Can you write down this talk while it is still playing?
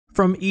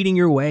From eating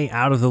your way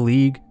out of the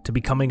league to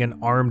becoming an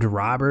armed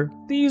robber,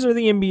 these are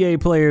the NBA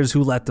players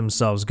who let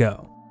themselves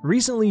go.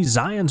 Recently,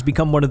 Zion's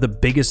become one of the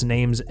biggest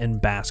names in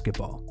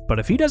basketball, but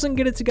if he doesn't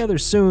get it together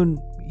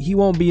soon, he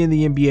won't be in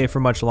the NBA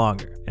for much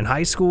longer. In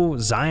high school,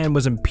 Zion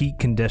was in peak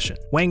condition,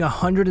 weighing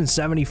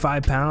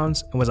 175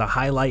 pounds and was a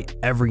highlight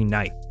every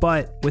night.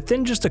 But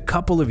within just a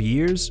couple of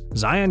years,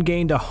 Zion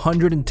gained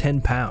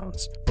 110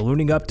 pounds,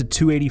 ballooning up to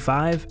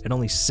 285 at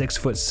only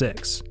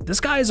 6'6". This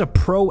guy is a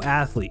pro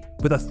athlete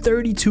with a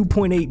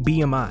 32.8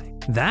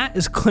 BMI. That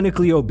is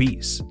clinically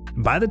obese.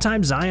 By the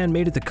time Zion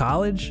made it to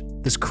college,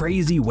 this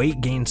crazy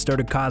weight gain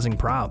started causing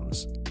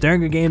problems.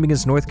 During a game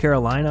against North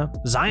Carolina,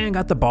 Zion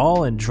got the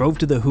ball and drove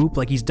to the hoop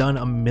like he's done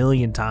a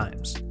million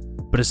times.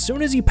 But as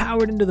soon as he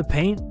powered into the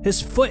paint,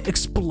 his foot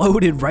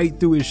exploded right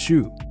through his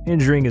shoe,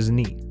 injuring his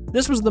knee.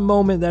 This was the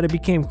moment that it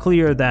became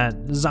clear that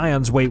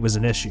Zion's weight was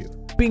an issue.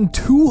 Being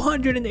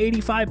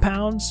 285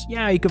 pounds,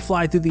 yeah, he could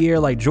fly through the air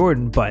like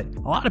Jordan, but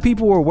a lot of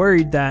people were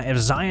worried that if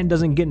Zion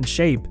doesn't get in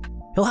shape,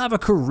 he'll have a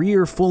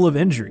career full of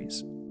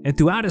injuries. And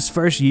throughout his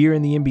first year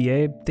in the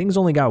NBA, things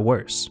only got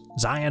worse.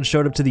 Zion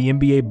showed up to the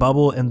NBA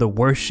bubble in the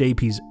worst shape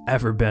he's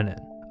ever been in.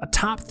 A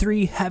top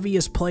 3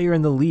 heaviest player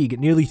in the league at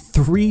nearly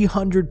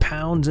 300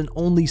 pounds and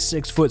only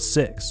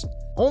 6'6".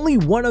 Only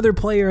one other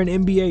player in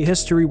NBA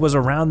history was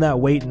around that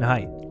weight and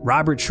height,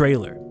 Robert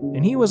Traylor,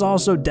 and he was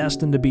also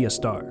destined to be a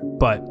star.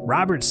 But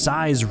Robert's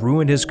size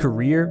ruined his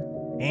career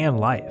and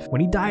life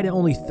when he died at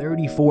only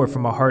 34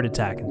 from a heart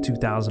attack in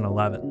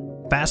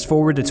 2011. Fast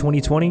forward to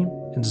 2020,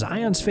 and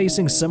Zion's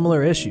facing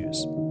similar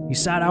issues. He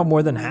sat out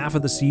more than half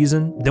of the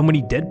season, then when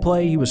he did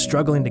play, he was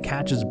struggling to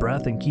catch his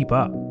breath and keep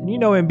up. And you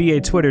know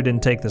NBA Twitter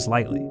didn't take this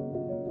lightly.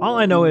 All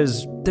I know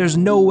is, there's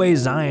no way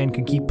Zion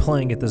can keep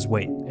playing at this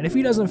weight, and if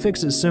he doesn't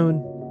fix it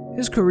soon,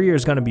 his career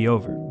is going to be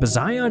over. But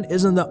Zion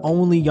isn't the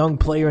only young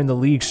player in the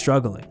league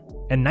struggling.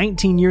 At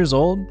 19 years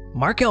old,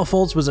 Markelle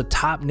Fultz was a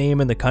top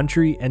name in the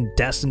country and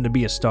destined to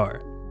be a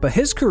star. But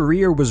his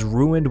career was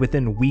ruined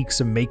within weeks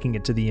of making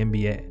it to the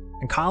NBA.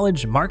 In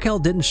college, Markelle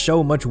didn't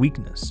show much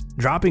weakness.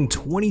 Dropping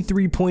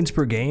 23 points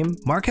per game,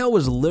 Markelle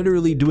was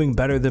literally doing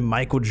better than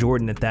Michael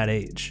Jordan at that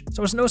age.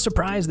 So it's no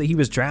surprise that he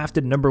was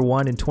drafted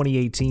 #1 in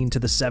 2018 to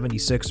the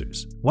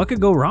 76ers. What could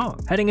go wrong?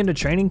 Heading into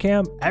training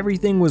camp,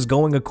 everything was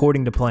going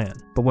according to plan.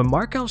 But when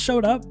Markelle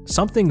showed up,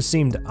 something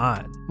seemed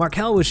odd.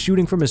 Markelle was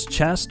shooting from his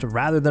chest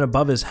rather than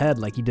above his head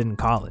like he did in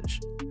college.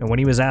 And when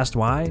he was asked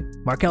why,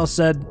 Markelle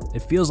said,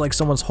 "It feels like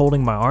someone's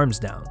holding my arms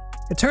down."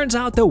 It turns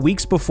out that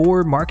weeks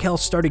before, Markelle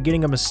started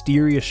getting a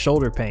mysterious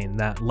shoulder pain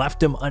that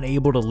left him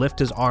unable to lift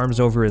his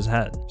arms over his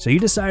head. So he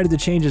decided to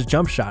change his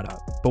jump shot up.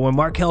 But when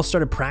Markelle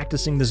started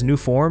practicing this new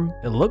form,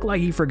 it looked like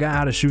he forgot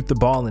how to shoot the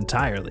ball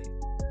entirely.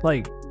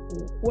 Like,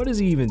 what is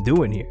he even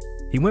doing here?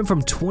 He went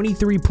from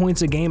 23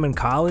 points a game in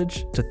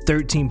college to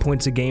 13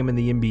 points a game in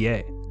the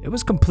NBA. It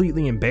was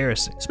completely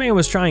embarrassing. This man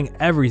was trying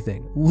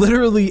everything,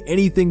 literally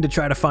anything to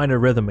try to find a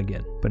rhythm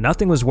again. But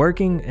nothing was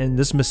working, and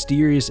this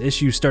mysterious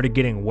issue started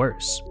getting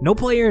worse. No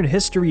player in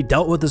history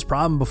dealt with this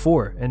problem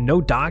before, and no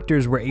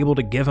doctors were able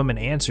to give him an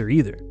answer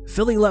either.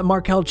 Philly let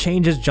Markelle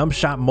change his jump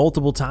shot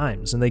multiple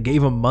times, and they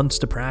gave him months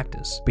to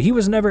practice. But he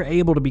was never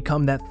able to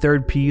become that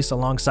third piece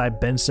alongside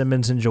Ben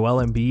Simmons and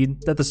Joel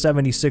Embiid that the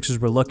 76ers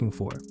were looking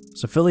for.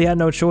 So Philly had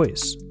no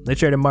choice. They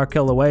traded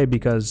Markelle away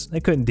because they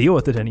couldn't deal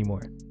with it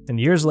anymore. And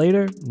years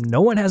later,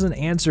 no one has an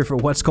answer for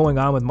what's going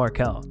on with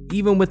Markelle.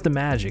 Even with the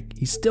Magic,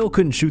 he still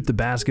couldn't shoot the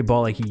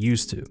basketball like he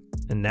used to.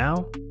 And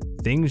now,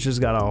 things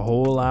just got a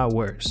whole lot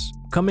worse.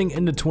 Coming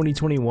into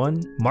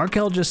 2021,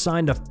 Markelle just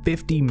signed a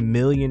 $50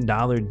 million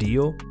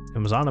deal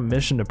and was on a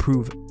mission to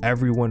prove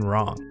everyone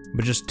wrong.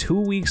 But just 2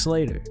 weeks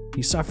later,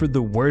 he suffered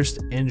the worst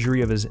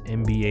injury of his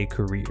NBA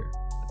career,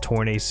 a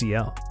torn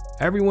ACL.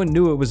 Everyone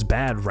knew it was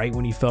bad right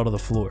when he fell to the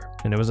floor,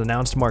 and it was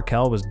announced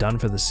Markelle was done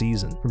for the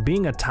season. From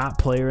being a top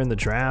player in the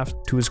draft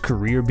to his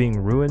career being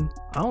ruined,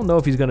 I don't know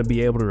if he's going to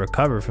be able to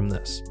recover from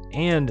this.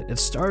 And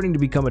it's starting to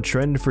become a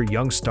trend for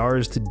young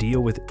stars to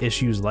deal with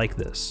issues like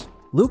this.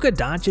 Luka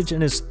Doncic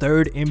in his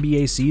 3rd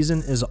NBA season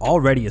is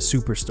already a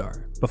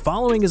superstar, but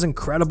following his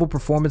incredible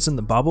performance in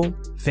the bubble,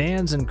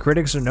 fans and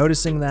critics are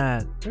noticing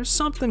that there's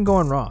something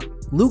going wrong.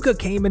 Luka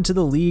came into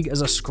the league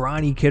as a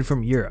scrawny kid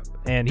from Europe,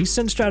 and he's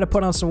since tried to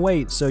put on some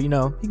weight so,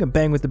 he can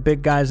bang with the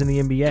big guys in the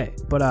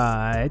NBA. But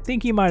I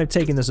think he might have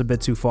taken this a bit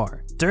too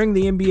far. During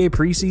the NBA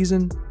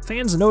preseason,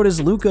 fans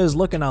noticed Luka is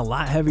looking a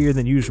lot heavier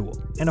than usual,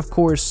 and of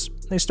course,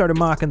 they started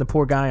mocking the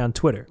poor guy on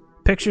Twitter.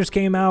 Pictures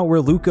came out where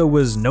Luka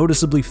was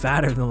noticeably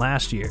fatter than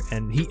last year,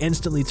 and he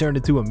instantly turned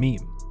into a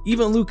meme.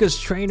 Even Luka's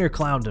trainer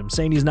clowned him,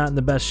 saying he's not in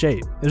the best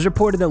shape. It was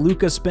reported that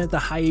Luka spent the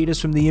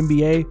hiatus from the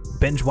NBA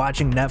binge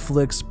watching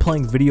Netflix,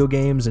 playing video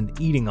games, and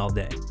eating all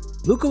day.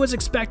 Luka was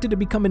expected to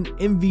become an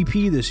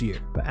MVP this year,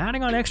 but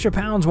adding on extra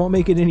pounds won't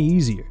make it any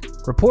easier.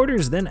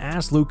 Reporters then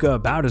asked Luka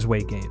about his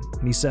weight gain,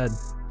 and he said,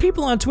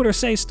 "People on Twitter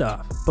say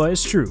stuff, but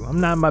it's true, I'm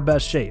not in my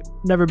best shape.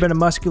 Never been a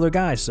muscular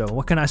guy, so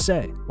what can I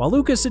say?" While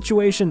Luka's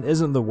situation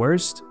isn't the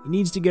worst, he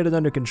needs to get it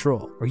under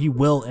control, or he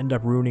will end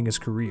up ruining his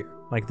career,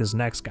 like this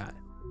next guy.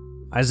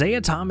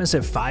 Isaiah Thomas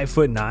at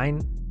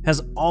 5'9",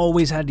 has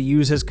always had to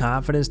use his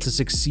confidence to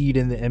succeed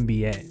in the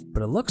NBA,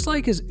 but it looks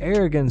like his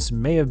arrogance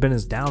may have been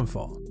his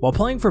downfall. While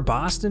playing for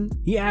Boston,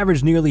 he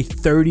averaged nearly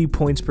 30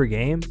 points per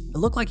game. It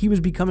looked like he was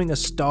becoming a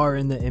star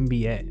in the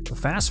NBA. But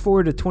fast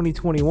forward to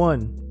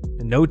 2021,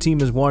 and no team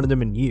has wanted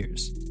him in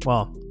years.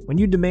 Well, when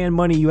you demand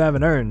money you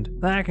haven't earned,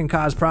 that can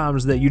cause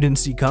problems that you didn't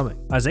see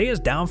coming. Isaiah's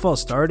downfall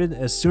started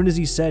as soon as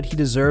he said he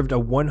deserved a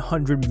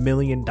 $100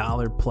 million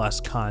plus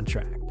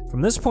contract.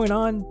 From this point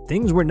on,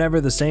 things were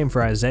never the same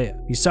for Isaiah.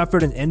 He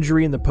suffered an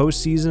injury in the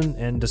postseason,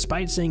 and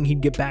despite saying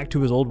he'd get back to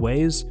his old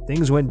ways,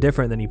 things went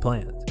different than he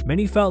planned.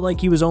 Many felt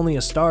like he was only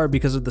a star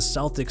because of the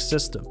Celtics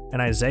system,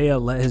 and Isaiah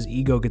let his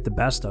ego get the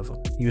best of him.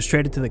 He was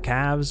traded to the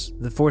Cavs,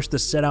 then forced to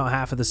sit out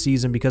half of the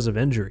season because of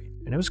injury,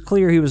 and it was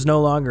clear he was no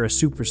longer a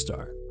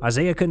superstar.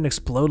 Isaiah couldn't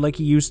explode like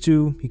he used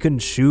to, he couldn't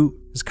shoot,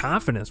 his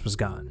confidence was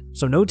gone.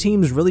 So no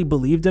teams really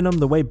believed in him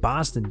the way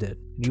Boston did,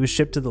 and he was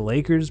shipped to the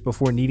Lakers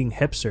before needing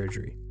hip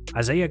surgery.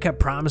 Isaiah kept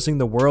promising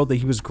the world that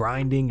he was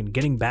grinding and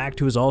getting back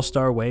to his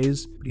all-star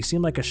ways, but he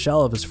seemed like a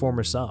shell of his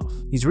former self.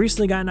 He's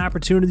recently gotten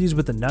opportunities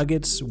with the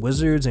Nuggets,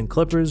 Wizards, and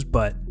Clippers,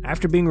 but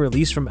after being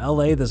released from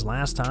LA this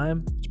last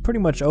time, it's pretty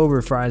much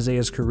over for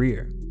Isaiah's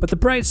career. But the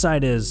bright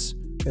side is,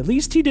 at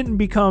least he didn't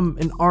become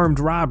an armed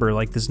robber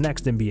like this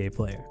next NBA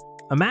player.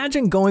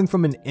 Imagine going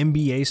from an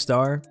NBA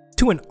star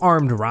to an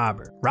armed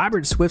robber.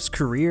 Robert Swift's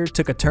career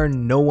took a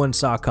turn no one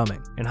saw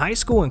coming. In high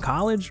school and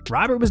college,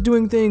 Robert was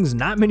doing things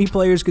not many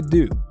players could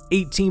do.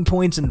 18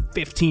 points and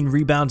 15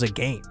 rebounds a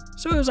game.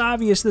 So it was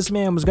obvious this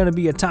man was going to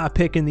be a top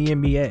pick in the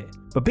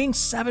NBA. But being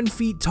 7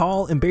 feet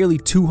tall and barely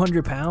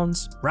 200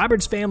 pounds,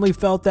 Robert's family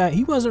felt that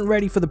he wasn't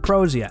ready for the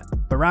pros yet.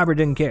 But Robert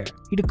didn't care.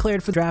 He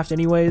declared for the draft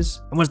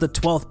anyways and was the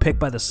 12th pick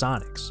by the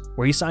Sonics,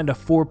 where he signed a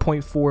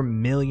 $4.4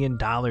 million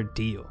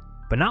deal.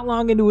 But not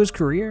long into his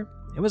career,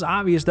 it was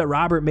obvious that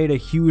Robert made a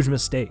huge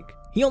mistake.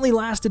 He only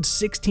lasted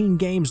 16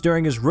 games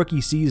during his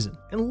rookie season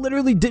and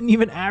literally didn't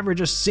even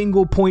average a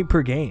single point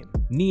per game.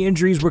 Knee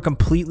injuries were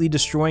completely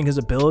destroying his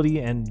ability,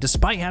 and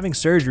despite having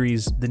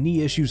surgeries, the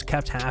knee issues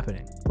kept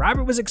happening.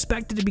 Robert was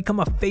expected to become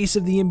a face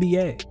of the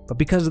NBA, but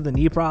because of the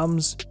knee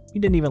problems, he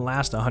didn't even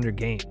last 100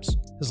 games.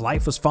 His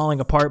life was falling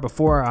apart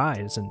before our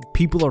eyes, and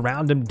people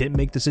around him didn't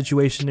make the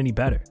situation any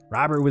better.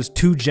 Robert was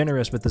too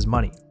generous with his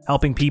money,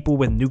 helping people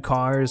with new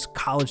cars,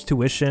 college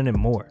tuition, and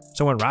more.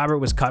 So when Robert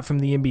was cut from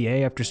the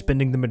NBA after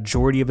spending the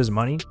majority of his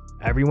money,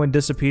 everyone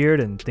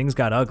disappeared and things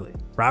got ugly.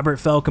 Robert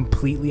fell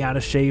completely out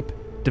of shape,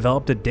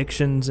 developed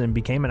addictions, and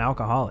became an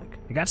alcoholic.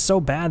 It got so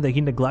bad that he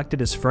neglected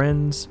his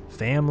friends,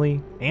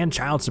 family, and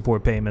child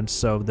support payments,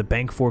 so the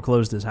bank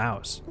foreclosed his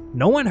house.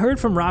 No one heard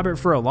from Robert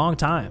for a long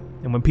time,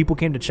 and when people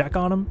came to check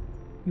on him,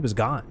 he was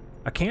gone.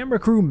 A camera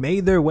crew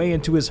made their way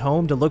into his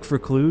home to look for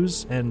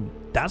clues, and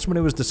that's when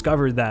it was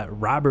discovered that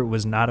Robert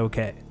was not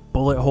okay.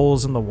 Bullet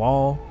holes in the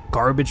wall,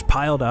 garbage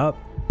piled up,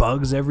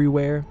 bugs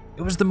everywhere.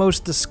 It was the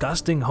most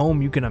disgusting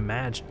home you can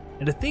imagine.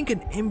 And to think an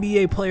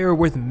NBA player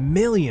worth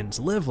millions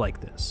lived like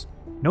this.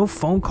 No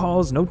phone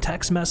calls, no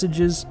text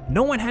messages.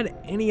 No one had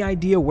any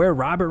idea where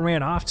Robert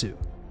ran off to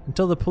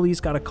until the police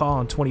got a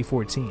call in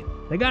 2014.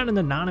 They got an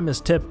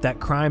anonymous tip that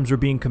crimes were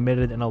being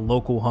committed in a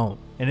local home.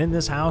 And in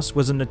this house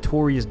was a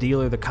notorious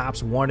dealer the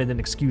cops wanted an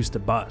excuse to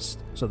bust.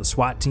 So the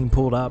SWAT team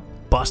pulled up,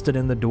 busted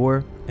in the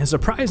door, and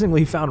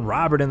surprisingly found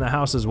Robert in the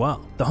house as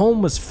well. The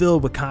home was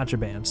filled with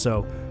contraband,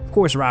 so of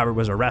course Robert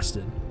was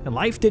arrested. And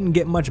life didn't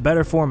get much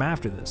better for him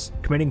after this.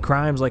 Committing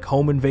crimes like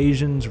home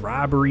invasions,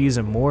 robberies,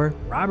 and more,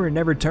 Robert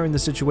never turned the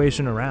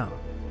situation around.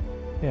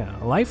 Yeah,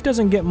 life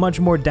doesn't get much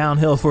more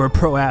downhill for a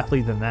pro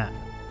athlete than that.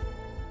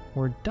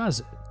 Or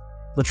does it?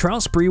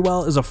 Latrell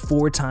Sprewell is a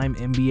 4-time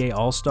NBA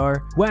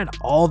All-Star who had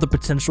all the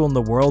potential in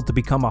the world to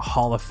become a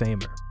Hall of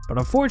Famer. But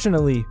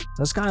unfortunately,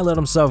 this guy let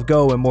himself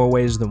go in more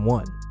ways than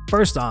one.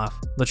 First off,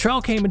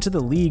 Latrell came into the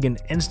league and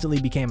instantly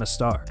became a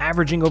star,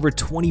 averaging over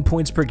 20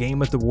 points per game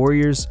with the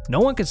Warriors. No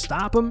one could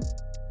stop him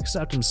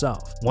except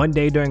himself. One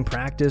day during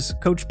practice,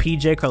 Coach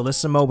PJ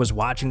Carlissimo was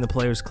watching the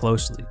players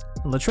closely.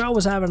 And Latrell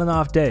was having an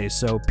off day,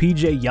 so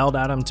PJ yelled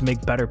at him to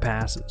make better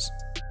passes.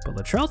 But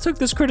Latrell took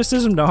this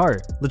criticism to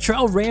heart.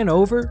 Latrell ran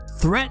over,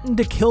 threatened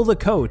to kill the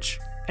coach,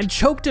 and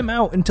choked him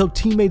out until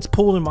teammates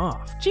pulled him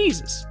off.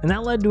 Jesus. And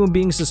that led to him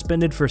being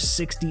suspended for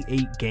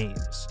 68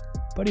 games.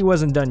 But he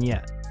wasn't done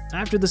yet.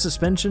 After the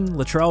suspension,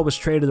 Latrell was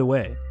traded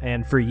away,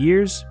 and for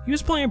years, he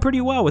was playing pretty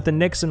well with the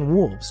Knicks and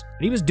Wolves.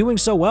 And he was doing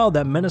so well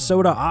that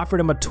Minnesota offered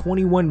him a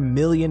 $21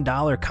 million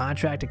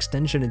contract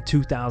extension in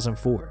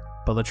 2004.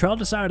 But Latrell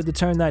decided to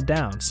turn that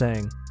down,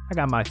 saying, "I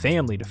got my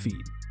family to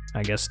feed."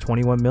 I guess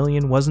 $21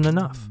 million wasn't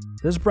enough.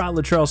 This brought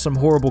Latrell some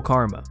horrible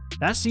karma.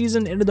 That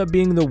season ended up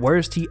being the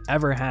worst he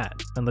ever had,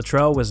 and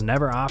Latrell was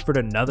never offered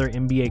another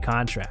NBA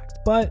contract.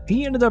 But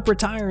he ended up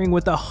retiring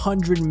with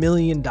 $100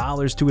 million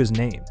to his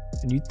name,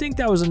 and you'd think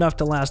that was enough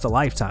to last a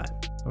lifetime.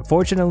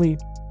 Unfortunately,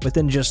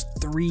 within just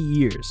 3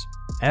 years,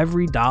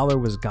 every dollar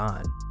was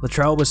gone.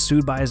 Latrell was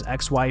sued by his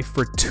ex-wife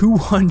for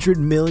 $200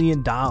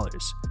 million,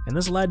 and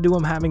this led to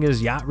him having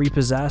his yacht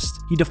repossessed.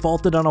 He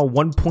defaulted on a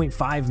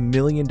 $1.5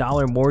 million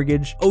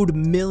mortgage, owed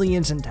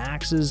millions in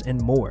taxes,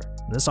 and more.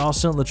 And this all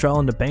sent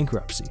Latrell into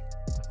bankruptcy.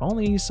 If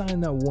only he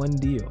signed that one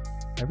deal,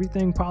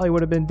 everything probably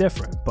would have been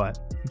different, but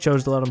he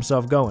chose to let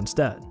himself go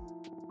instead.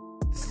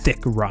 Thick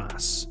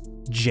Ross,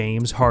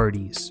 James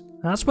Hardy's.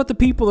 That's what the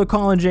people are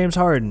calling James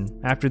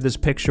Harden after this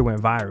picture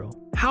went viral.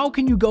 How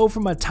can you go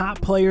from a top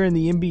player in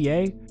the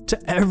NBA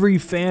to every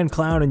fan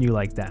clowning you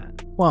like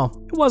that? Well,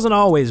 it wasn't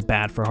always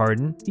bad for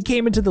Harden. He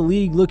came into the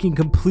league looking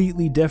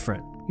completely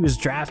different. He was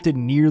drafted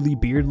nearly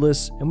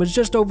beardless and was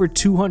just over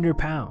 200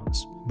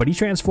 pounds. But he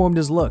transformed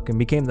his look and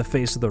became the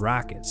face of the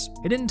Rockets.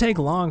 It didn't take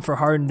long for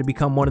Harden to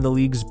become one of the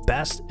league's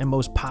best and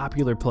most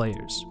popular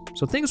players.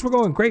 So things were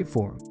going great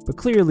for him, but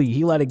clearly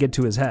he let it get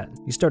to his head.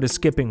 He started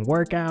skipping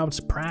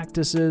workouts,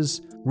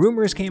 practices.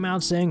 Rumors came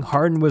out saying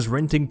Harden was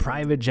renting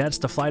private jets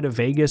to fly to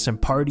Vegas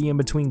and party in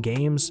between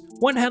games.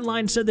 One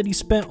headline said that he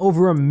spent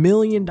over $1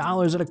 million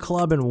at a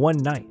club in one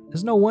night.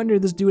 There's no wonder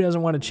this dude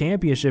hasn't won a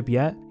championship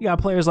yet. You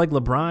got players like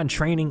LeBron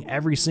training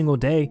every single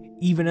day,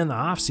 even in the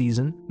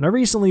offseason. Now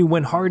recently,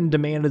 when Harden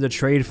demanded a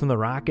trade from the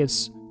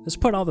Rockets, this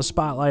put all the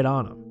spotlight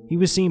on him. He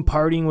was seen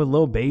partying with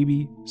Lil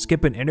Baby,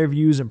 skipping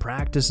interviews and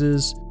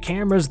practices.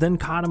 Cameras then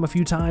caught him a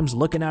few times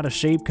looking out of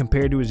shape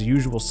compared to his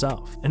usual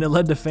self, and it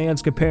led to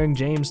fans comparing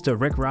James to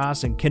Rick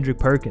Ross and Kendrick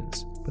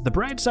Perkins. But the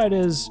bright side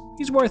is,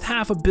 he's worth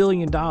 $500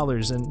 million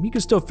and he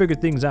can still figure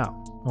things out.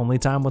 Only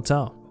time will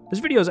tell. This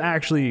video is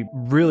actually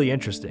really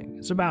interesting.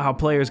 It's about how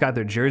players got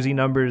their jersey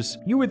numbers.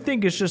 You would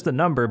think it's just a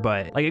number,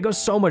 but it goes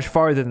so much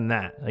farther than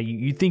that.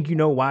 You think you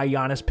know why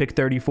Giannis picked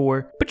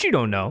 34, but you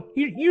don't know.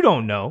 You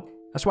don't know.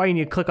 That's why you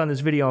need to click on this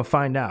video and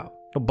find out.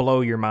 It'll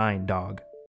blow your mind, dog.